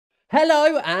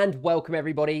Hello and welcome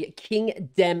everybody, King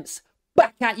Dempz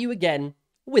back at you again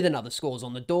with another Scores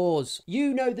on the Doors.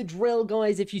 You know the drill,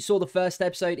 guys. If you saw the first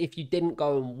episode, if you didn't,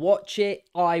 go and watch it.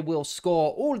 I will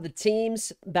score all of the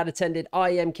teams that attended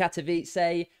IEM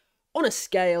Katowice on a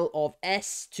scale of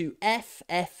S to F.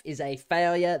 F is a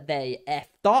failure, they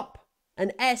F'd up,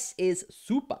 and S is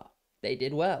super, they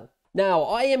did well. Now,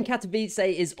 IEM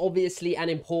Katowice is obviously an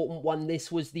important one. This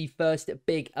was the first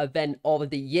big event of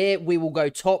the year. We will go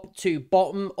top to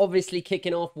bottom, obviously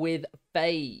kicking off with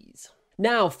FaZe.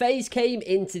 Now, FaZe came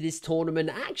into this tournament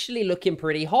actually looking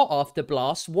pretty hot after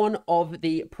Blast, one of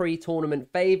the pre-tournament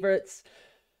favorites.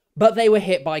 But they were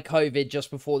hit by COVID just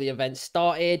before the event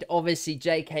started. Obviously,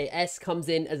 JKS comes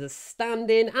in as a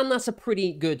stand-in, and that's a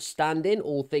pretty good stand-in,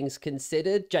 all things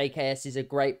considered. JKS is a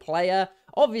great player.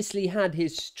 Obviously had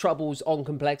his troubles on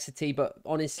complexity, but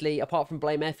honestly, apart from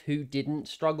Blame F, who didn't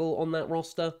struggle on that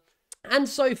roster? And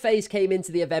so FaZe came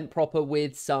into the event proper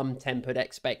with some tempered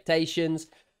expectations.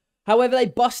 However, they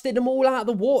busted them all out of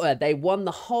the water. They won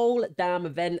the whole damn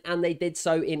event, and they did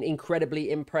so in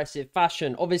incredibly impressive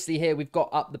fashion. Obviously, here we've got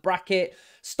up the bracket.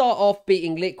 Start off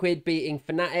beating Liquid, beating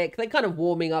fnatic. They're kind of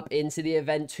warming up into the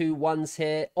event. 2-1s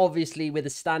here. Obviously, with a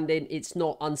stand-in, it's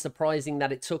not unsurprising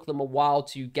that it took them a while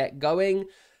to get going.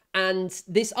 And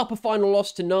this upper final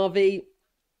loss to NAVI.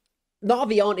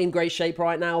 NAVI aren't in great shape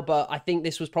right now, but I think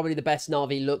this was probably the best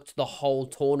NAVI looked the whole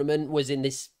tournament, was in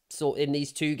these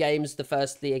two games, the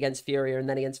firstly against FURIA and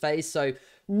then against FaZe. So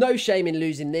no shame in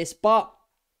losing this, but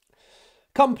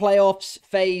come playoffs,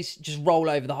 FaZe just roll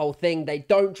over the whole thing. They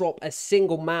don't drop a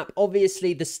single map.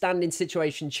 Obviously, the standing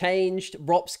situation changed.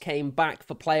 Rops came back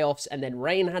for playoffs, and then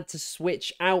Rain had to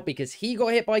switch out because he got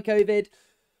hit by COVID.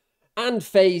 And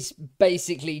FaZe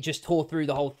basically just tore through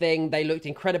the whole thing. They looked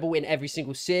incredible in every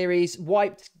single series.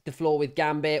 Wiped the floor with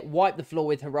Gambit. Wiped the floor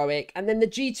with Heroic. And then the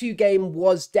G2 game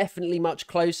was definitely much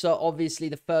closer. Obviously,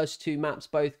 the first two maps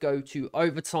both go to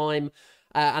overtime.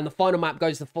 And the final map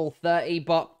goes the full 30.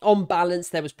 But on balance,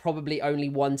 there was probably only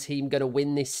one team going to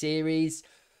win this series.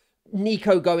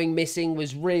 Nico going missing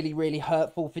was really, really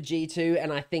hurtful for G2.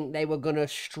 And I think they were going to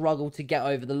struggle to get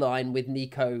over the line with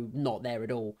Nico not there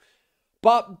at all.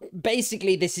 But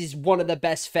basically, this is one of the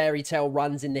best fairy tale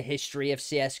runs in the history of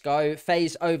CSGO.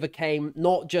 FaZe overcame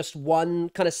not just one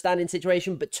kind of standing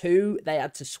situation, but two. They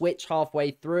had to switch halfway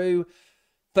through.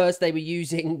 First, they were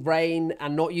using Rain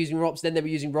and not using Rops. Then they were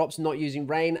using Rops and not using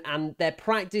Rain. And their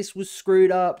practice was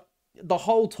screwed up. The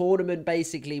whole tournament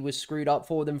basically was screwed up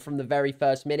for them from the very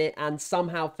first minute. And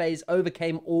somehow FaZe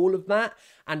overcame all of that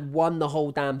and won the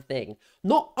whole damn thing.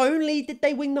 Not only did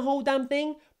they win the whole damn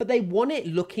thing, but they won it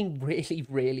looking really,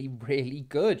 really, really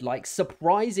good. Like,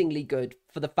 surprisingly good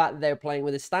for the fact that they were playing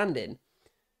with a stand-in.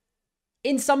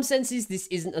 In some senses, this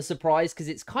isn't a surprise because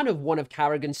it's kind of one of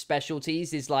karrigan's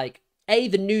specialties is like, A,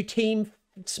 the new team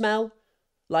smell.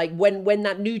 Like, when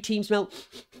that new team smell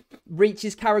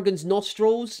reaches karrigan's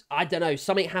nostrils, I don't know,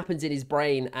 something happens in his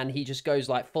brain and he just goes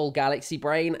like full galaxy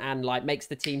brain and like makes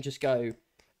the team just go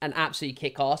and absolutely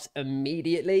kick ass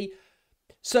immediately.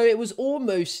 So it was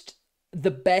almost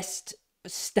the best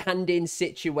stand-in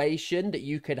situation that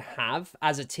you could have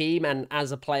as a team and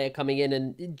as a player coming in.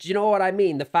 And do you know what I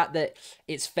mean? The fact that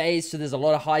it's FaZe, so there's a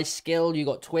lot of high skill. You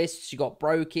got Twists, you got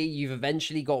Brokey, you've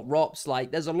eventually got Rops.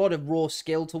 Like, there's a lot of raw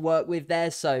skill to work with there,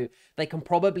 so they can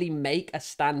probably make a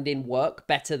stand-in work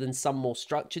better than some more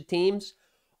structured teams.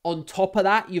 On top of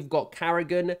that, you've got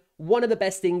karrigan, one of the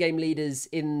best in-game leaders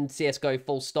in CSGO,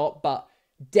 full stop, but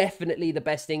definitely the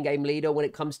best in-game leader when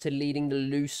it comes to leading the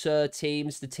looser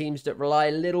teams, the teams that rely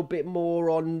a little bit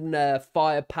more on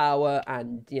firepower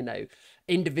and, you know,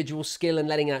 individual skill and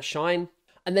letting that shine.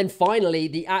 And then finally,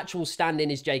 the actual stand-in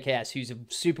is JKS, who's a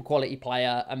super quality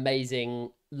player,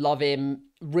 amazing, love him,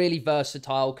 really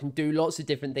versatile, can do lots of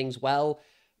different things well.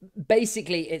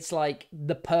 Basically, it's like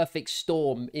the perfect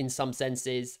storm in some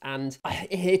senses, and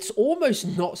it's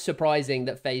almost not surprising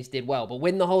that FaZe did well, but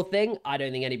win the whole thing, I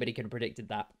don't think anybody could have predicted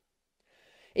that.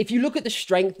 If you look at the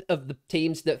strength of the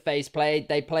teams that FaZe played,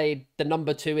 they played the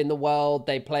number 2 in the world,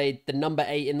 they played the number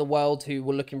 8 in the world, who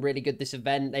were looking really good this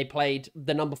event, they played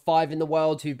the number 5 in the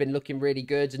world, who've been looking really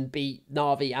good and beat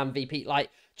NAVI and VP, like,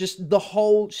 just the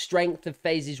whole strength of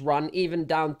FaZe's run, even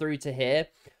down through to here.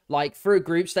 Like, for a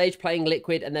group stage, playing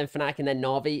Liquid and then fnatic and then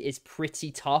NAVI is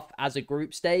pretty tough as a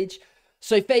group stage.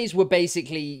 So FaZe were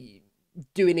basically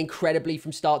doing incredibly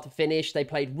from start to finish. They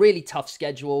played really tough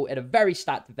schedule at a very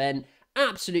stacked event.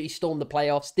 Absolutely stormed the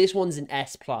playoffs. This one's an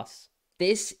S+.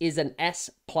 This is an S+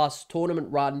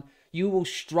 tournament run. You will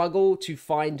struggle to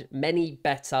find many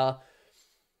better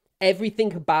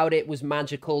Everything about it was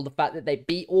magical. The fact that they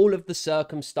beat all of the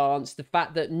circumstance, the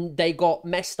fact that they got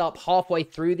messed up halfway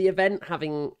through the event,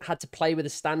 having had to play with a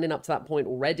stand-in up to that point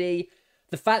already.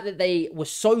 The fact that they were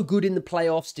so good in the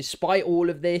playoffs despite all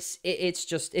of this,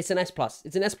 it's an S+.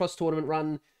 It's an S+ tournament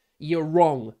run. You're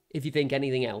wrong if you think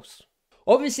anything else.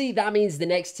 Obviously, that means the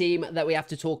next team that we have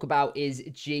to talk about is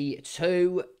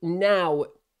G2. Now,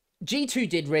 G2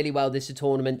 did really well this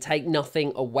tournament. Take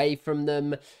nothing away from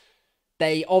them.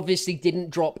 They obviously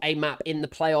didn't drop a map in the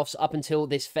playoffs up until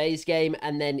this FaZe game.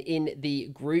 And then in the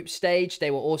group stage, they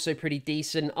were also pretty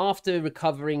decent after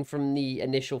recovering from the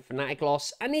initial Fnatic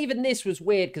loss. And even this was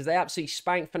weird because they absolutely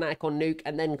spanked Fnatic on Nuke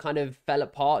and then kind of fell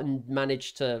apart and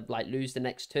managed to like lose the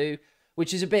next two,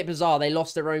 which is a bit bizarre. They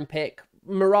lost their own pick.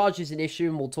 Mirage is an issue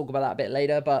and we'll talk about that a bit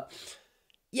later. But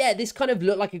yeah, this kind of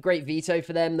looked like a great veto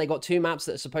for them. They got two maps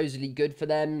that are supposedly good for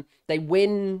them. They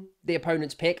win the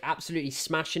opponent's pick, absolutely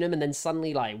smashing them. And then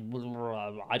suddenly, like,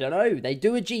 I don't know, they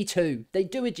do a G2. They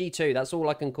do a G2. That's all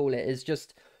I can call it. It's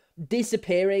just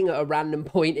disappearing at a random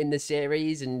point in the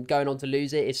series and going on to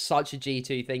lose it is such a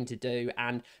G2 thing to do.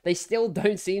 And they still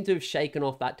don't seem to have shaken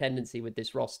off that tendency with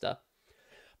this roster.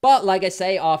 But like I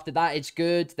say, after that, it's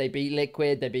good. They beat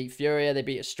Liquid, they beat FURIA, they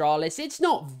beat Astralis. It's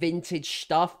not vintage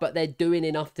stuff, but they're doing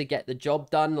enough to get the job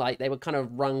done. Like, they were kind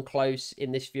of run close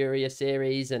in this FURIA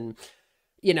series. And,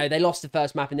 you know, they lost the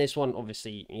first map in this one.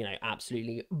 Obviously, you know,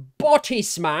 absolutely body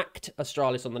smacked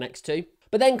Astralis on the next two.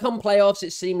 But then come playoffs,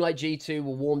 it seemed like G2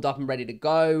 were warmed up and ready to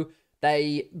go.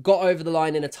 They got over the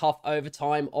line in a tough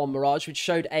overtime on Mirage, which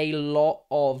showed a lot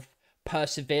of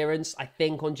perseverance, I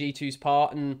think, on G2's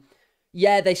part. And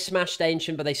yeah, they smashed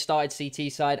Ancient, but they started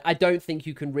CT side. I don't think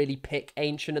you can really pick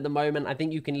Ancient at the moment. I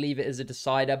think you can leave it as a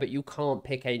decider, but you can't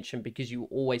pick Ancient because you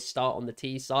always start on the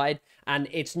T side. And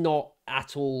it's not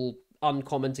at all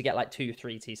uncommon to get like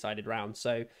 2-3 T-sided rounds.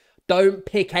 So don't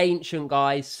pick Ancient,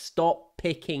 guys. Stop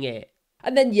picking it.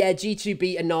 And then, yeah, G2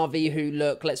 beat a NAVI who,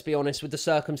 look, let's be honest, with the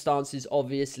circumstances,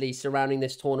 obviously, surrounding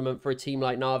this tournament for a team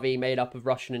like NAVI made up of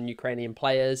Russian and Ukrainian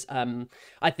players.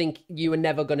 I think you were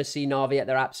never going to see NAVI at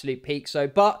their absolute peak.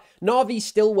 But NAVI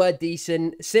still were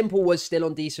decent. Simple was still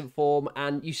on decent form,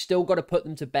 and you still got to put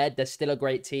them to bed. They're still a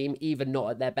great team, even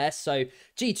not at their best. So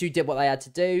G2 did what they had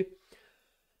to do.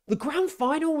 The grand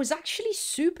final was actually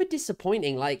super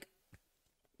disappointing. Like,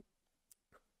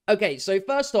 okay, so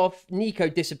first off,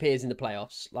 NiKo disappears in the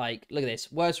playoffs. Like, look at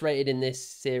this. Worst rated in this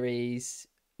series.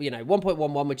 You know,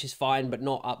 1.11, which is fine, but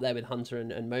not up there with Hunter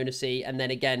and MOUZ. And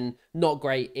then again, not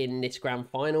great in this grand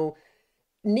final.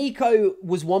 NiKo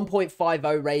was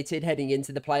 1.50 rated heading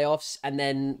into the playoffs. And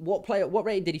then what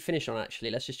rating did he finish on,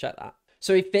 actually? Let's just check that.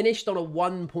 So he finished on a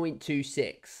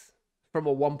 1.26 from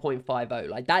a 1.50.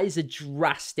 Like, that is a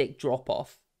drastic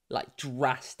drop-off. Like,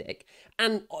 drastic.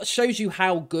 And shows you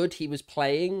how good he was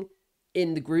playing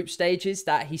in the group stages,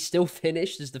 that he still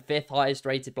finished as the 5th highest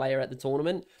rated player at the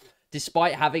tournament,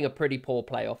 despite having a pretty poor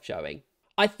playoff showing.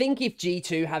 I think if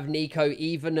G2 have NiKo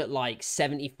even at like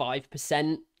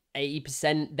 75%,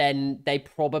 80%, then they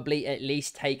probably at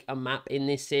least take a map in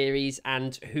this series,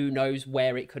 and who knows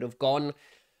where it could have gone.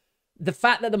 The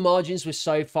fact that the margins were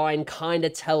so fine kind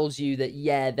of tells you that,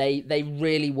 yeah, they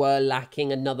really were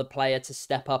lacking another player to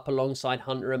step up alongside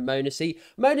Hunter and MOUZ.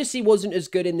 MOUZ wasn't as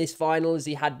good in this final as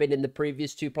he had been in the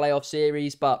previous two playoff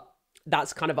series, but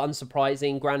that's kind of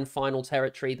unsurprising. Grand final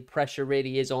territory, the pressure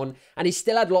really is on. And he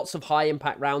still had lots of high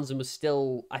impact rounds and was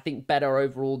still, I think, better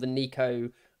overall than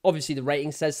NiKo. Obviously, the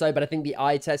rating says so, but I think the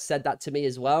eye test said that to me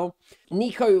as well.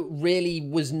 NiKo really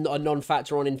was a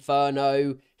non-factor on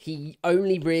Inferno. He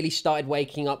only really started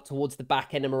waking up towards the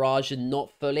back end of Mirage and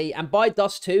not fully. And by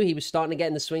Dust 2, he was starting to get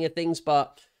in the swing of things,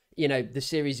 but, you know, the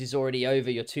series is already over.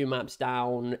 You're 2 maps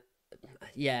down.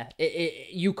 Yeah,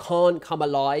 you can't come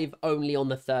alive only on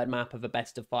the 3rd map of a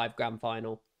best-of-5 grand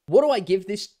final. What do I give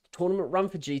this tournament run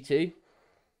for G2?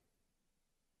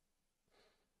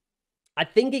 I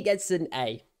think it gets an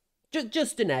A.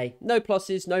 Just an A. No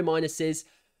pluses, no minuses.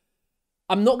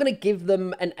 I'm not going to give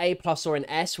them an A+ or an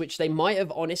S, which they might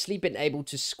have honestly been able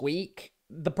to squeak.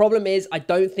 The problem is, I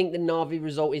don't think the NAVI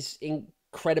result is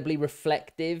incredibly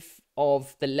reflective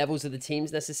of the levels of the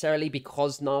teams necessarily,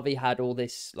 because NAVI had all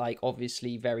this, like,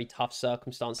 obviously very tough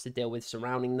circumstance to deal with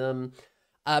surrounding them.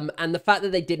 And the fact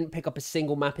that they didn't pick up a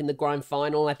single map in the grand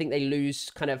final, I think they lose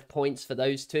kind of points for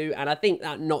those two. And I think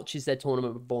that notches their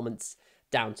tournament performance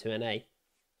down to an A.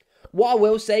 What I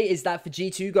will say is that for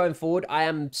G2 going forward, I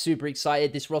am super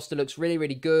excited. This roster looks really,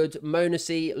 really good.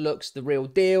 MOUZ looks the real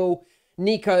deal.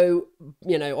 NiKo,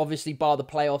 you know, obviously bar the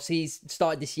playoffs, he's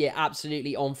started this year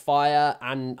absolutely on fire.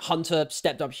 And Hunter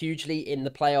stepped up hugely in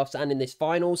the playoffs and in this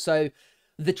final. So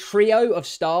The trio of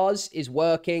stars is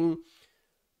working.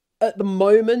 At the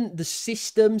moment, the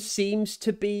system seems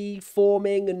to be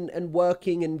forming and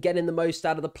working and getting the most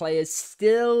out of the players.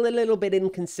 Still a little bit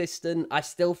inconsistent. I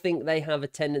still think they have a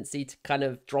tendency to kind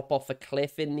of drop off a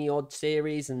cliff in the odd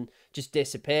series and just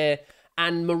disappear.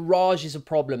 And Mirage is a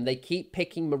problem. They keep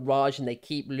picking Mirage and they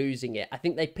keep losing it. I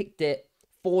think they picked it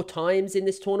 4 times in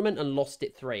this tournament and lost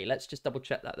it 3. Let's just double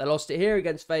check that. They lost it here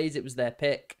against FaZe. It was their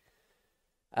pick.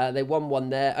 They won 1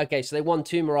 there. Okay, so they won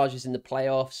 2 Mirages in the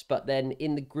playoffs, but then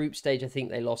in the group stage, I think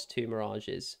they lost 2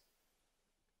 Mirages.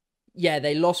 Yeah,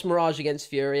 they lost Mirage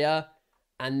against FURIA,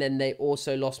 and then they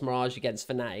also lost Mirage against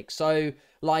fnatic. So,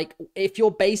 like, if you're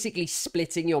basically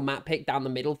splitting your map pick down the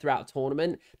middle throughout a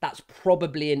tournament, that's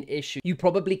probably an issue. You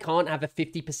probably can't have a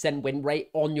 50% win rate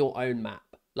on your own map.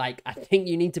 Like, I think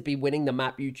you need to be winning the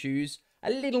map you choose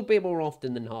a little bit more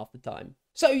often than half the time.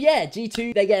 So yeah,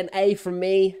 G2, they get an A from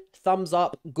me. Thumbs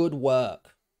up, good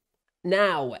work.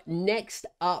 Now, next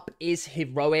up is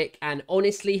Heroic. And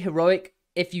honestly, Heroic,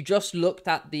 if you just looked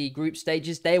at the group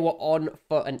stages, they were on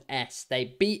for an S.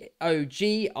 They beat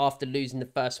OG after losing the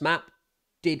first map.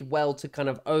 Did well to kind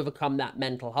of overcome that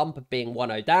mental hump of being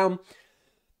 1-0 down.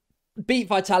 Beat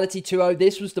Vitality 2-0.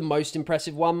 This was the most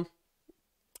impressive one.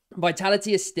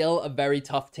 Vitality is still a very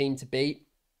tough team to beat,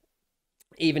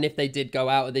 even if they did go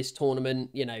out of this tournament,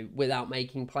 you know, without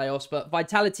making playoffs. But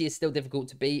Vitality is still difficult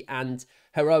to beat, and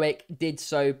Heroic did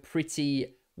so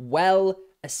pretty well,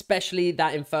 especially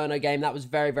that Inferno game. That was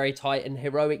very, very tight, and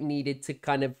Heroic needed to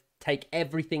kind of take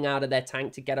everything out of their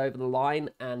tank to get over the line,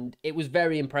 and it was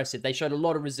very impressive. They showed a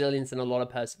lot of resilience and a lot of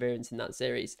perseverance in that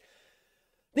series.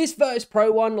 This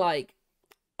Virtus.pro one, like,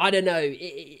 I don't know.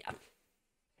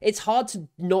 It's hard to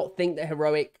not think that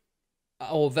Heroic,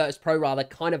 or Virtus.pro rather,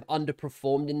 kind of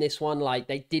underperformed in this one. Like,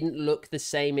 they didn't look the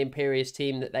same Imperious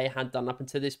team that they had done up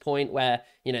until this point, where,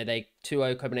 you know, they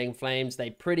 2-0 Copenhagen Flames. They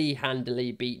pretty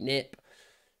handily beat NIP.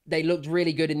 They looked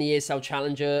really good in the ESL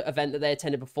Challenger event that they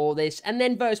attended before this. And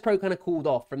then Virtus.pro kind of cooled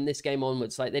off from this game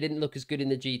onwards. Like, they didn't look as good in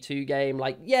the G2 game.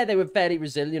 Like, yeah, they were fairly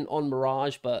resilient on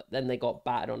Mirage, but then they got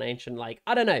battered on Ancient. Like,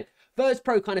 I don't know.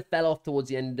 Virtus.pro kind of fell off towards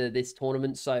the end of this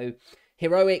tournament. So,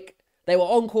 Heroic, they were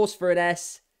on course for an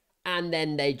S. And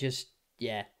then they just,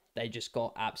 yeah, they just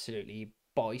got absolutely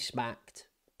body smacked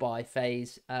by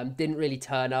FaZe. Didn't really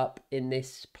turn up in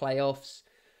this playoffs.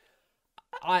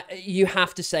 You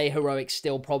have to say Heroic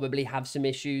still probably have some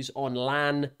issues on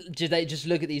LAN. They just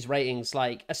look at these ratings,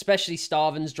 like, especially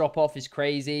Starvan's drop-off is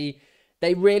crazy.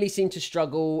 They really seem to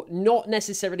struggle, not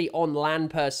necessarily on LAN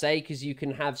per se, because you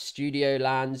can have studio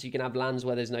LANs, you can have LANs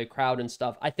where there's no crowd and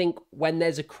stuff. I think when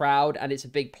there's a crowd and it's a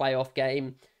big playoff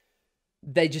game,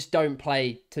 they just don't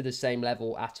play to the same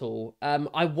level at all.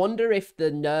 I wonder if the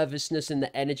nervousness and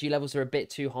the energy levels are a bit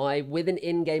too high. With an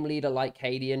in-game leader like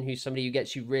Cadian, who's somebody who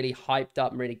gets you really hyped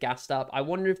up and really gassed up, I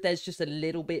wonder if there's just a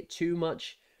little bit too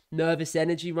much nervous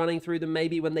energy running through them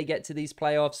maybe when they get to these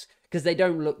playoffs, because they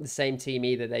don't look the same team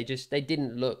either. They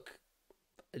didn't look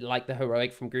like the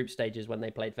Heroic from group stages when they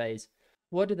played FaZe.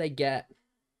 What do they get?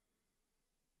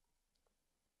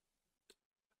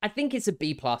 I think it's a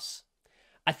B+.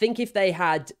 I think if they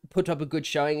had put up a good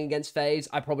showing against FaZe,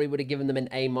 I probably would have given them an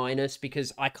A-,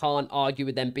 because I can't argue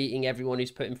with them beating everyone who's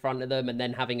put in front of them and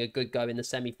then having a good go in the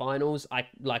semi-finals. I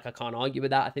can't argue with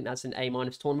that. I think that's an A-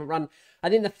 tournament run. I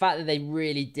think the fact that they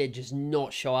really did just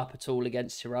not show up at all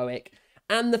against Heroic,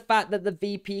 and the fact that the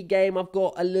VP game, I've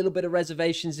got a little bit of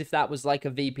reservations if that was like a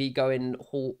VP going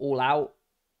all out.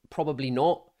 Probably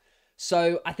not.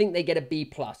 So I think they get a B+.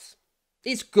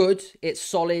 It's good, it's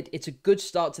solid, it's a good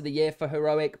start to the year for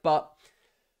Heroic, but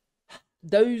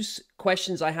those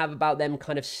questions I have about them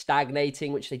kind of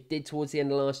stagnating, which they did towards the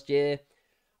end of last year,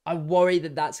 I worry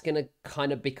that that's going to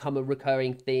kind of become a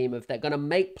recurring theme of they're going to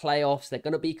make playoffs, they're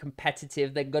going to be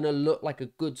competitive, they're going to look like a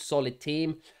good, solid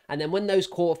team, and then when those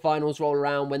quarterfinals roll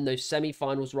around, when those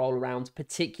semi-finals roll around,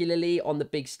 particularly on the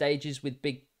big stages with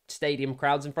big stadium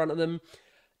crowds in front of them,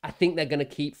 I think they're going to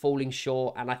keep falling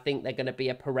short, and I think they're going to be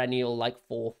a perennial, like,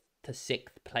 4th to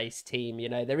 6th place team. You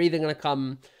know, they're either going to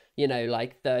come, you know,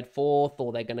 like 3rd, 4th,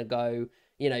 or they're going to go,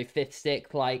 you know, 5th,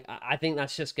 6th. Like, I think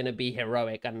that's just going to be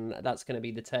Heroic, and that's going to be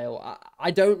the tale.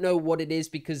 I don't know what it is,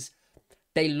 because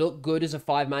they look good as a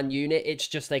 5-man unit. It's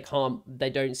just they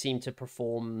don't seem to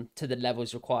perform to the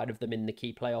levels required of them in the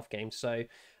key playoff games. So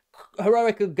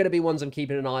Heroic are going to be ones I'm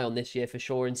keeping an eye on this year for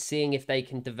sure, and seeing if they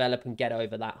can develop and get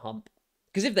over that hump.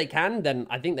 Because if they can, then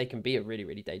I think they can be a really,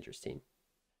 really dangerous team.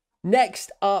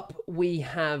 Next up, we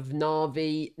have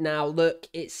NAVI. Now, look,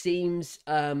 it seems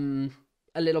a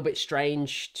little bit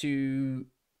strange to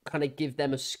kind of give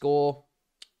them a score.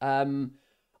 I'm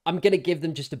going to give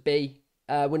them just a B.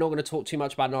 We're not going to talk too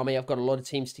much about NAMI. I've got a lot of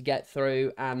teams to get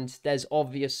through, and there's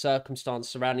obvious circumstance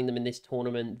surrounding them in this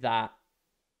tournament that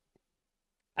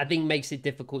I think makes it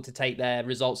difficult to take their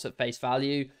results at face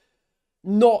value.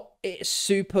 Not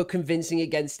super convincing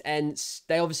against ENCE.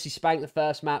 They obviously spanked the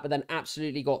first map, but then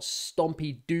absolutely got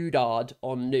stompy doodard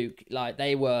on Nuke. Like,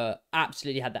 they were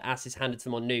absolutely had the asses handed to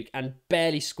them on Nuke and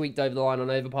barely squeaked over the line on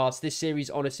Overpass. This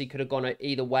series honestly could have gone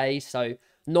either way, so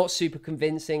not super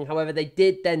convincing. However, they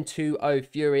did then 2-0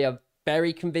 FURIA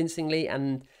very convincingly,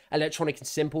 and Electronic and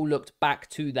Simple looked back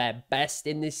to their best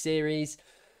in this series.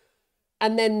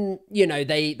 And then, you know,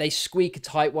 they squeak a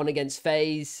tight one against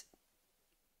FaZe.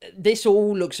 This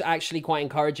all looks actually quite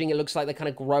encouraging. It looks like they're kind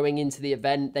of growing into the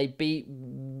event. They beat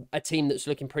a team that's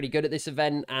looking pretty good at this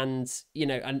event, and, you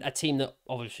know, a team that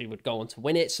obviously would go on to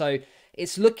win it. So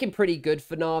it's looking pretty good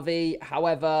for NAVI.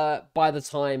 However, by the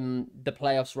time the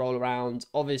playoffs roll around,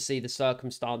 obviously the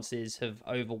circumstances have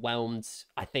overwhelmed,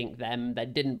 I think, them. They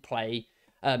didn't play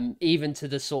even to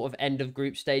the sort of end of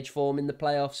group stage form in the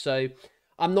playoffs. So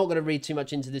I'm not going to read too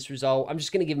much into this result. I'm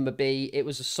just going to give them a B. It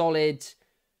was a solid,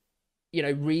 you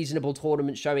know, reasonable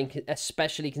tournament showing,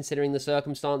 especially considering the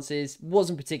circumstances.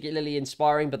 Wasn't particularly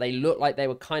inspiring, but they looked like they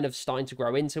were kind of starting to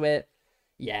grow into it.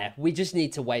 Yeah, we just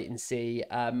need to wait and see.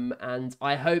 And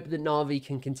I hope that NAVI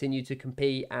can continue to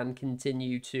compete and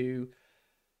continue to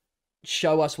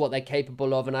show us what they're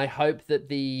capable of. And I hope that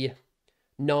the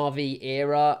NAVI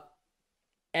era,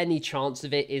 any chance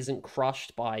of it, isn't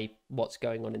crushed by what's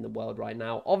going on in the world right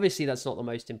now. Obviously, that's not the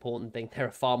most important thing. There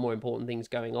are far more important things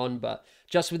going on, but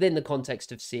just within the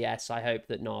context of CS, I hope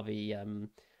that NAVI,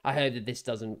 I hope that this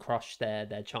doesn't crush their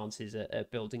chances at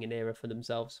building an era for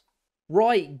themselves.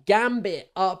 Right,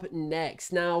 Gambit up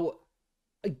next. Now,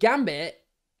 Gambit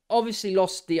obviously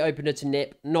lost the opener to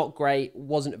NIP. Not great.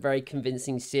 Wasn't a very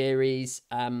convincing series,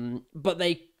 but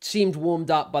they seemed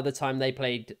warmed up by the time they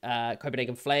played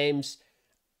Copenhagen Flames.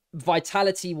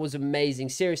 Vitality was amazing.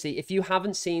 Seriously, if you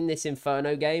haven't seen this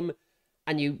Inferno game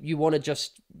and you want to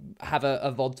just have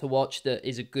a VOD to watch that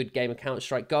is a good game of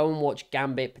Counter-Strike, go and watch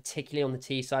Gambit, particularly on the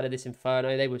T side of this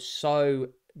Inferno. They were so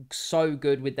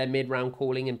good with their mid-round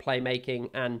calling and playmaking,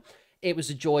 and it was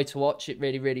a joy to watch. It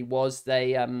really, really was.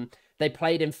 They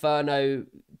played Inferno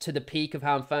to the peak of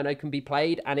how Inferno can be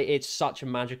played, and it's such a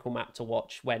magical map to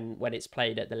watch when it's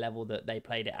played at the level that they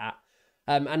played it at.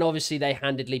 And obviously they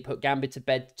handedly put Gambit to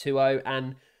bed 2-0,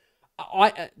 and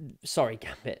sorry,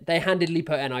 Gambit. They handedly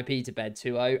put NIP to bed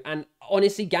 2-0, and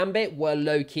honestly, Gambit were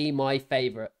low-key my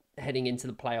favourite heading into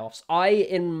the playoffs.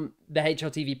 In the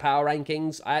HLTV power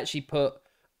rankings, I actually put,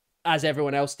 as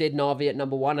everyone else did, NAVI at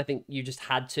number 1. I think you just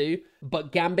had to.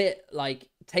 But Gambit, like,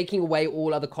 taking away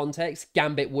all other context,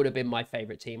 Gambit would have been my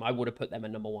favourite team. I would have put them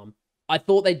at number 1. I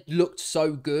thought they looked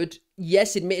so good.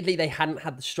 Yes, admittedly, they hadn't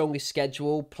had the strongest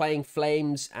schedule, playing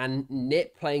Flames and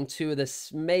NIP, playing two of the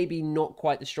maybe not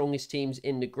quite the strongest teams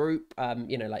in the group.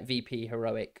 You know, like VP,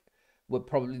 Heroic were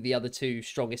probably the other two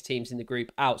strongest teams in the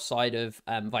group outside of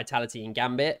Vitality and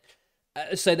Gambit.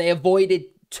 So they avoided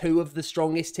two of the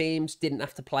strongest teams, didn't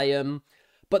have to play them.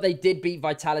 But they did beat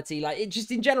Vitality. Like, it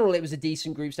just, in general, it was a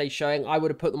decent group stage showing. I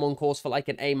would have put them on course for like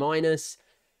an A-.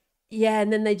 Yeah,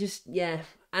 and then they just, yeah.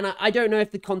 And I don't know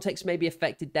if the context maybe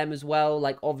affected them as well.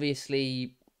 Like,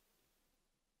 obviously,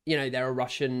 you know, they're a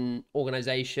Russian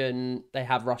organization. They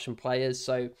have Russian players.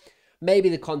 So maybe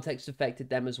the context affected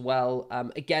them as well.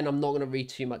 Again, I'm not going to read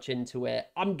too much into it.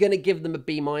 I'm going to give them a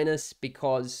B-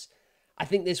 because I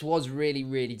think this was really,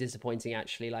 really disappointing,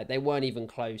 actually. Like, they weren't even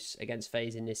close against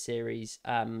FaZe in this series.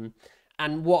 And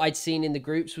what I'd seen in the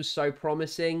groups was so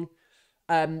promising.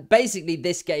 Basically,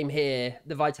 this game here,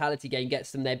 the Vitality game,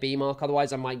 gets them their B mark.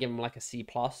 Otherwise, I might give them like a C+.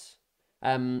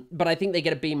 But I think they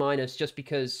get a B- just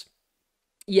because,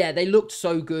 yeah, they looked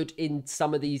so good in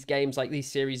some of these games, like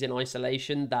these series in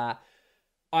isolation, that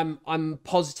I'm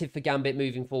positive for Gambit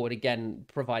moving forward. Again,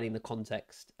 providing the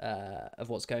context of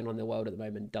what's going on in the world at the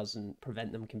moment doesn't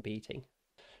prevent them competing.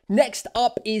 Next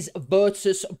up is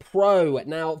Virtus.pro.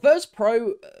 Now,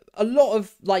 Virtus.pro, a lot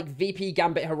of like VP,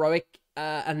 Gambit, Heroic,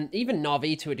 and even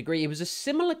NAVI to a degree, it was a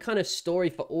similar kind of story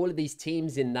for all of these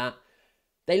teams in that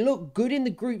they look good in the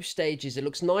group stages. It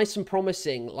looks nice and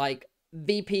promising. Like,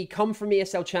 VP come from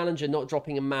ESL Challenger, not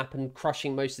dropping a map and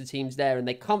crushing most of the teams there, and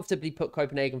they comfortably put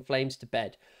Copenhagen Flames to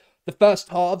bed. The first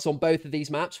halves on both of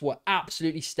these maps were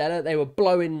absolutely stellar. They were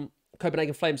blowing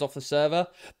Copenhagen Flames off the server.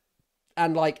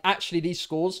 And, like, actually these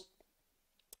scores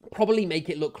probably make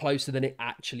it look closer than it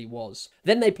actually was.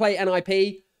 Then they play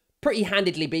NIP, pretty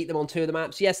handedly beat them on two of the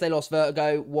maps. Yes, they lost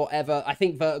Vertigo, whatever. I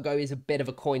think Vertigo is a bit of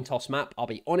a coin toss map. I'll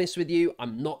be honest with you.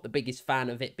 I'm not the biggest fan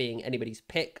of it being anybody's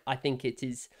pick. I think it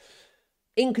is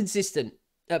inconsistent.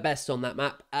 at best on that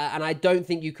map. And I don't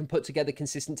think you can put together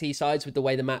consistent T sides with the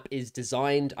way the map is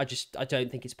designed. I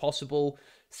don't think it's possible.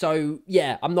 So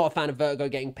yeah, I'm not a fan of Vertigo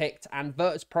getting picked, and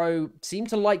Virtus.pro seem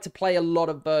to like to play a lot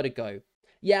of Vertigo.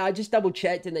 Yeah, I just double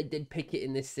checked and they did pick it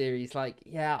in this series. Like,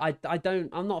 yeah,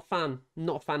 I'm not a fan. I'm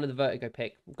not a fan of the Vertigo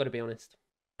pick. I've got to be honest.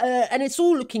 And it's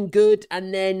all looking good,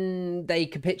 and then they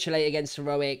capitulate against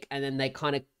Heroic, and then they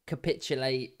kind of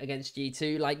capitulate against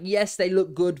G2. Like, yes, they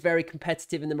look good, very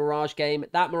competitive in the Mirage game.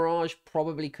 That Mirage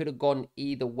probably could have gone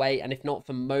either way, and if not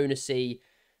for Monacy,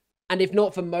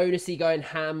 going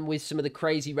ham with some of the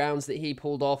crazy rounds that he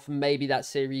pulled off, maybe that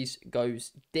series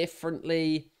goes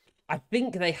differently. I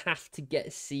think they have to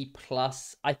get C+.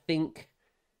 I think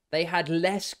they had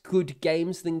less good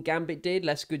games than Gambit did,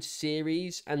 less good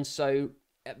series, and so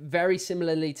very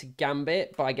similarly to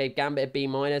Gambit, but I gave Gambit a B-.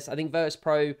 I think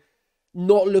Virtus.pro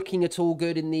not looking at all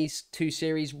good in these two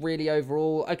series, really,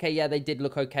 overall. Okay, yeah, they did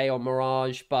look okay on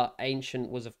Mirage, but Ancient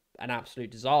was an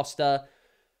absolute disaster.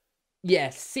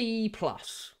 Yeah, C+.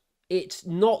 It's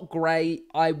not great.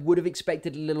 I would have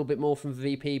expected a little bit more from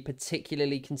VP,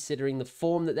 particularly considering the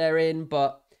form that they're in,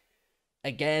 but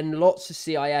again, lots of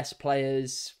CIS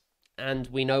players, and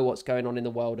we know what's going on in the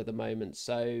world at the moment,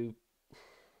 so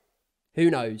who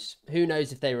knows? Who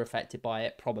knows if they were affected by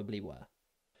it? Probably were.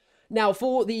 Now,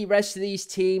 for the rest of these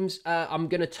teams, I'm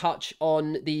going to touch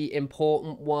on the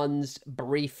important ones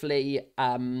briefly,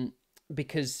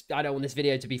 because I don't want this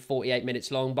video to be 48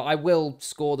 minutes long, but I will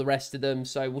score the rest of them.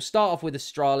 So we'll start off with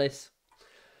Astralis.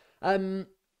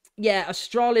 Yeah,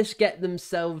 Astralis get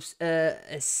themselves a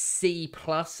C+,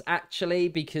 actually,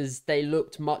 because they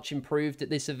looked much improved at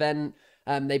this event.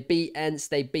 They beat ENCE,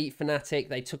 they beat fnatic,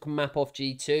 they took a map off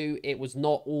G2. It was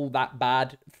not all that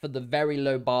bad for the very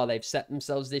low bar they've set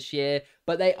themselves this year,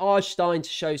 but they are starting to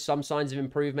show some signs of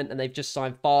improvement, and they've just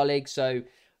signed Farlig, so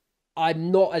I'm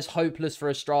not as hopeless for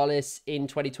Astralis in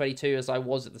 2022 as I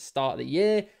was at the start of the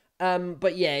year.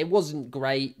 But yeah, it wasn't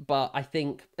great, but I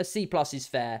think a C+ is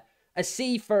fair. A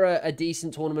C for a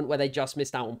decent tournament where they just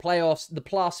missed out on playoffs. The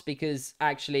plus because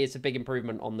actually it's a big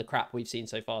improvement on the crap we've seen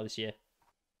so far this year.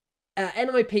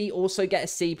 NIP also get a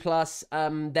C+.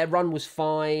 Their run was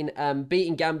fine.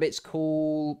 Beating Gambit's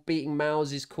cool. Beating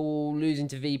MOUZ is cool. Losing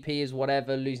to VP is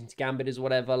whatever. Losing to Gambit is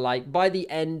whatever. Like, by the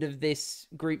end of this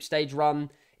group stage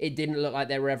run, it didn't look like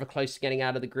they were ever close to getting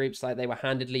out of the groups. Like, they were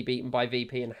handedly beaten by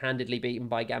VP and handedly beaten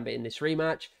by Gambit in this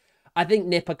rematch. I think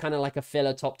NIP are kind of like a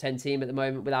filler top 10 team at the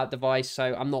moment without Device,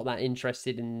 so I'm not that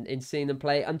interested in seeing them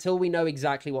play until we know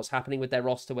exactly what's happening with their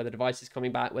roster, whether Device is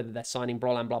coming back, whether they're signing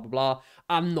Brolan, blah, blah, blah.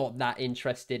 I'm not that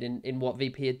interested in what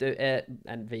VP are doing,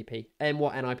 and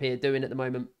what NIP are doing at the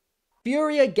moment.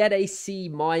 FURIA get a C-.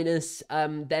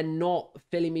 They're not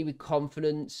filling me with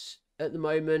confidence at the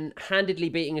moment. Handedly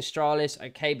beating Astralis,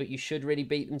 okay, but you should really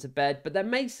beat them to bed. But that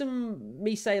makes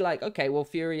me say, like, okay, well,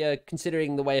 FURIA,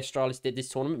 considering the way Astralis did this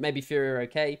tournament, maybe FURIA are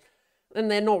okay.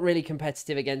 And they're not really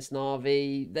competitive against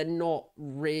NAVI. They're not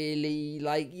really,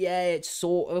 like, yeah, it's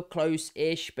sort of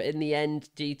close-ish, but in the end,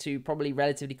 G2 probably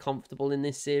relatively comfortable in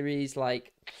this series.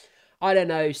 Like, I don't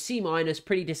know, C-,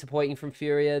 pretty disappointing from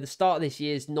FURIA. The start of this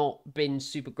year's not been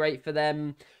super great for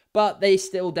them, but they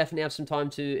still definitely have some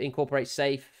time to incorporate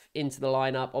Safe into the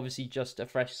lineup. Obviously just a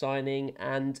fresh signing,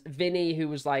 and Vinny, who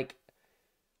was, like,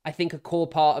 I think a core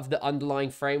part of the underlying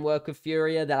framework of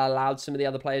FURIA that allowed some of the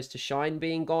other players to shine,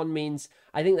 being gone, means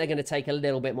I think they're going to take a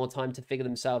little bit more time to figure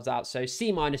themselves out. So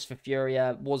C- for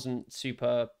FURIA, wasn't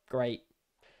super great.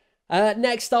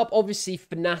 Next up, obviously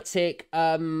fnatic.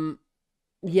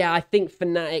 Yeah, I think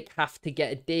fnatic have to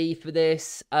get a D for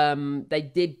this.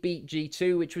 They did beat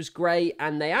G2, which was great,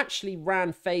 and they actually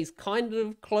ran FaZe kind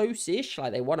of close-ish.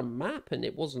 Like, they won a map, and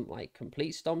it wasn't, like,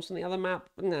 complete stomps on the other map.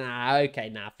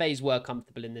 FaZe were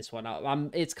comfortable in this one.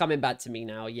 It's coming back to me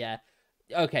now, yeah.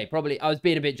 Okay, probably, I was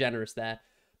being a bit generous there.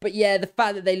 But yeah, the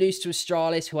fact that they lose to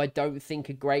Astralis, who I don't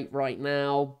think are great right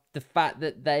now, the fact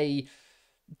that they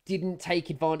didn't take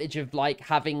advantage of, like,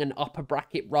 having an upper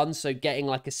bracket run, so getting,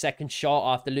 like, a second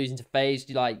shot after losing to FaZe,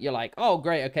 you're like, oh,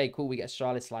 great, okay, cool, we get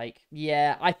Astralis. Like,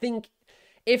 yeah, I think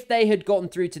if they had gotten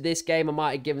through to this game, I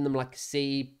might have given them, like, a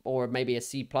C or maybe a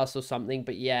C+ or something,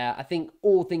 but yeah, I think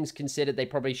all things considered, they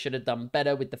probably should have done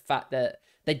better with the fact that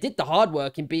they did the hard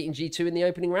work in beating G2 in the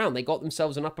opening round. They got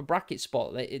themselves an upper bracket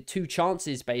spot. Two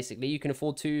chances, basically. You can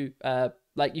afford you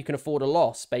can afford a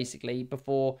loss, basically,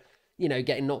 before, you know,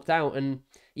 getting knocked out. And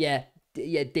yeah,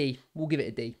 D. We'll give it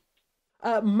a D.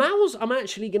 MOUZ, I'm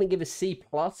actually going to give a C+.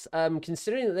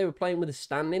 Considering that they were playing with a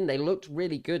stand-in, they looked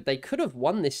really good. They could have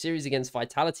won this series against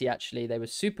Vitality, actually. They were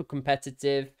super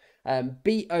competitive.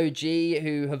 Beat OG,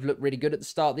 who have looked really good at the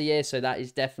start of the year, so that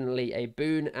is definitely a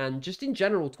boon. And just in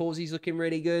general, Torzy's looking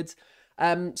really good.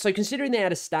 So considering they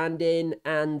had a stand-in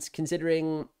and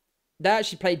considering they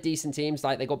actually played decent teams,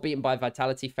 like they got beaten by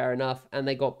Vitality, fair enough, and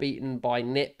they got beaten by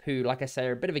NIP, who, like I say,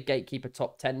 are a bit of a gatekeeper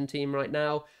top 10 team right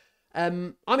now.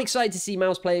 I'm excited to see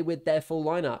MOUZ play with their full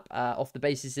lineup. Off the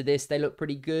basis of this, they look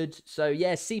pretty good. So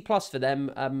yeah, C+ for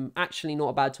them. Actually not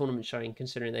a bad tournament showing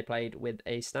considering they played with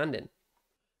a stand-in.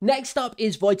 Next up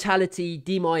is Vitality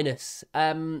D-.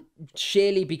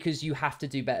 Surely because you have to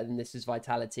do better than this as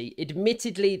Vitality.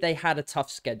 Admittedly, they had a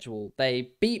tough schedule.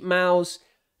 They beat MOUZ,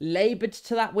 laboured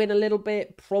to that win a little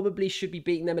bit, probably should be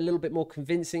beating them a little bit more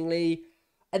convincingly.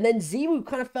 And then Zero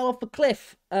kind of fell off the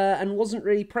cliff and wasn't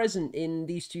really present in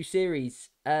these two series,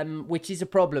 which is a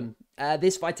problem.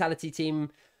 This Vitality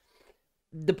team,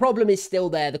 the problem is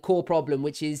still there, the core problem,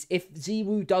 which is if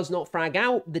Zero does not frag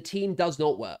out, the team does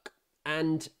not work.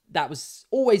 And that was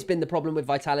always been the problem with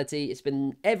Vitality. It's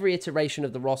been every iteration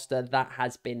of the roster that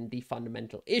has been the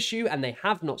fundamental issue, and they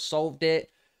have not solved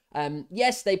it.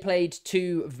 Yes, they played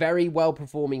two very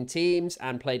well-performing teams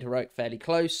and played Heroic fairly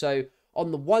close. So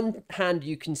on the one hand,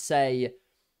 you can say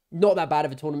not that bad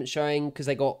of a tournament showing because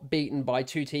they got beaten by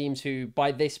two teams who,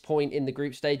 by this point in the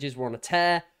group stages, were on a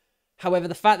tear. However,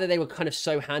 the fact that they were kind of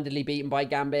so handily beaten by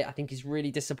Gambit, I think is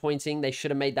really disappointing. They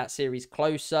should have made that series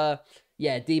closer.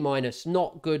 Yeah, D-,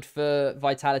 not good for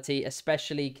Vitality,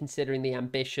 especially considering the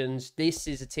ambitions. This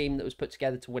is a team that was put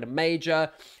together to win a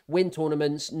major, win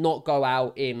tournaments, not go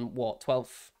out in, what,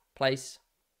 12th place?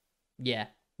 Yeah,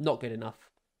 not good enough.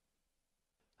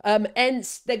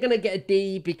 ENCE, they're going to get a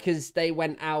D because they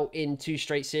went out in 2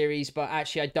 straight series, but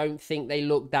actually I don't think they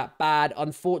look that bad.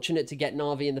 Unfortunate to get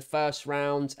NAVI in the first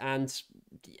round, and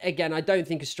again, I don't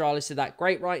think Astralis are that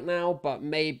great right now, but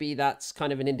maybe that's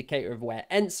kind of an indicator of where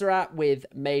ENCE are at, with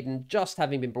Maiden just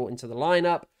having been brought into the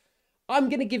lineup. I'm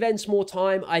going to give ENCE more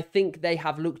time. I think they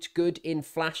have looked good in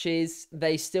flashes.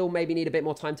 They still maybe need a bit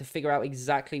more time to figure out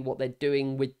exactly what they're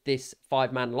doing with this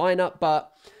 5-man lineup,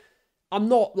 but I'm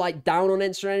not, like, down on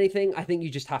ENCE or anything. I think you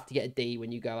just have to get a D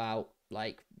when you go out,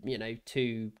 like, you know,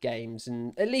 2 games.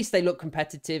 And at least they look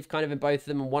competitive kind of in both of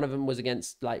them. And one of them was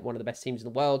against, like, one of the best teams in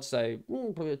the world. So,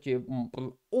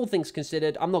 all things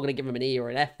considered, I'm not going to give them an E or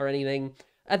an F or anything.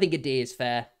 I think a D is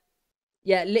fair.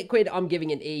 Yeah, Liquid, I'm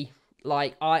giving an E.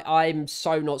 Like, I'm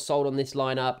so not sold on this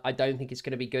lineup. I don't think it's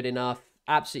going to be good enough.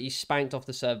 Absolutely spanked off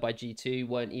the serve by G2,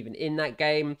 weren't even in that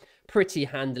game. Pretty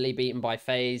handily beaten by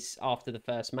FaZe after the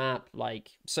first map.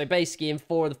 Like, so basically in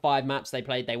 4 of the 5 maps they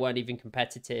played, they weren't even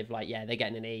competitive. Like, yeah, they're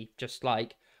getting an E. Just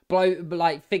like,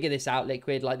 figure this out,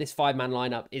 Liquid. Like, this 5-man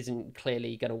lineup isn't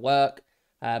clearly going to work.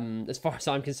 As far as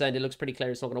I'm concerned, it looks pretty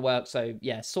clear it's not going to work. So,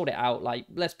 yeah, sort it out. Like,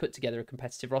 let's put together a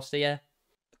competitive roster, yeah.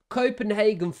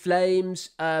 Copenhagen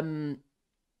Flames,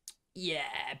 yeah,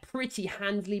 pretty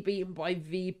handily beaten by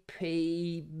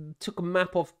VP. Took a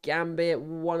map off Gambit.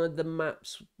 One of the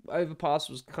maps, Overpass,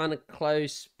 was kind of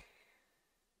close.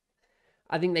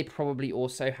 I think they probably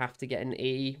also have to get an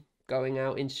E going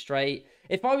out in straight.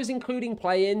 If I was including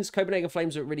play-ins, Copenhagen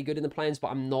Flames are really good in the play-ins,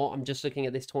 but I'm not. I'm just looking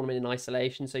at this tournament in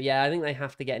isolation. So yeah, I think they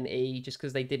have to get an E just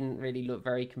because they didn't really look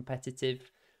very competitive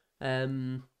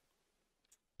in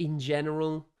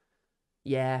general.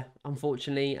 Yeah,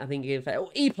 unfortunately, I think if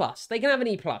E+, they can have an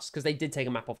E+ because they did take a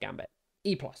map off Gambit.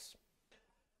 E+.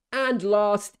 And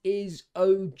last is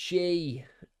OG.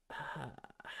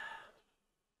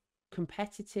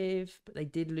 Competitive, but they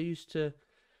did lose to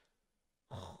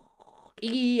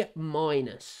E-.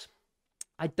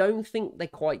 I don't think they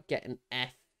quite get an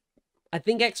F. I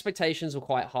think expectations were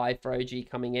quite high for OG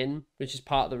coming in, which is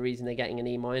part of the reason they're getting an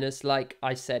E-. Like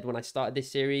I said when I started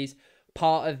this series,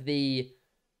 part of the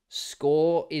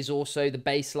score is also the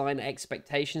baseline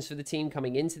expectations for the team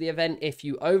coming into the event. If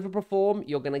you overperform,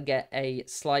 you're going to get a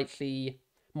slightly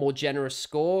more generous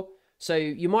score. So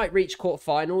you might reach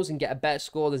quarterfinals and get a better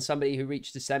score than somebody who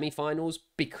reached the semifinals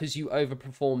because you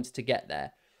overperformed to get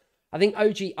there. I think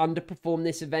OG underperformed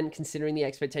this event considering the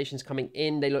expectations coming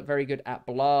in. They look very good at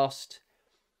Blast.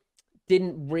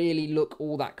 Didn't really look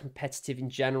all that competitive in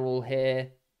general here.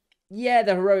 Yeah,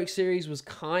 the Heroic series was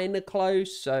kind of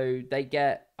close, so they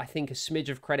get, I think, a smidge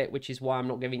of credit, which is why I'm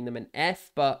not giving them an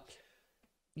F, but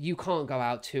you can't go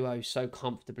out 2-0 so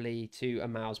comfortably to a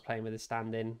MOUZ playing with a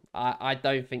stand-in. I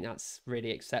don't think that's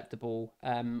really acceptable,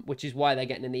 which is why they're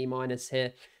getting an E-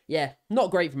 here. Yeah, not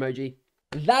great from OG.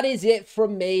 That is it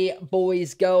from me,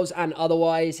 boys, girls, and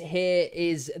otherwise. Here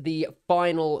is the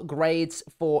final grades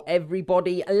for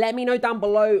everybody. Let me know down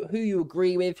below who you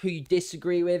agree with, who you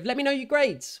disagree with. Let me know your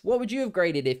grades. What would you have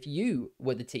graded if you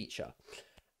were the teacher?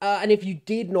 And if you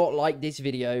did not like this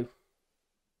video,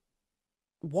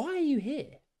 why are you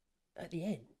here at the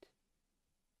end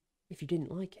if you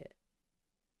didn't like it?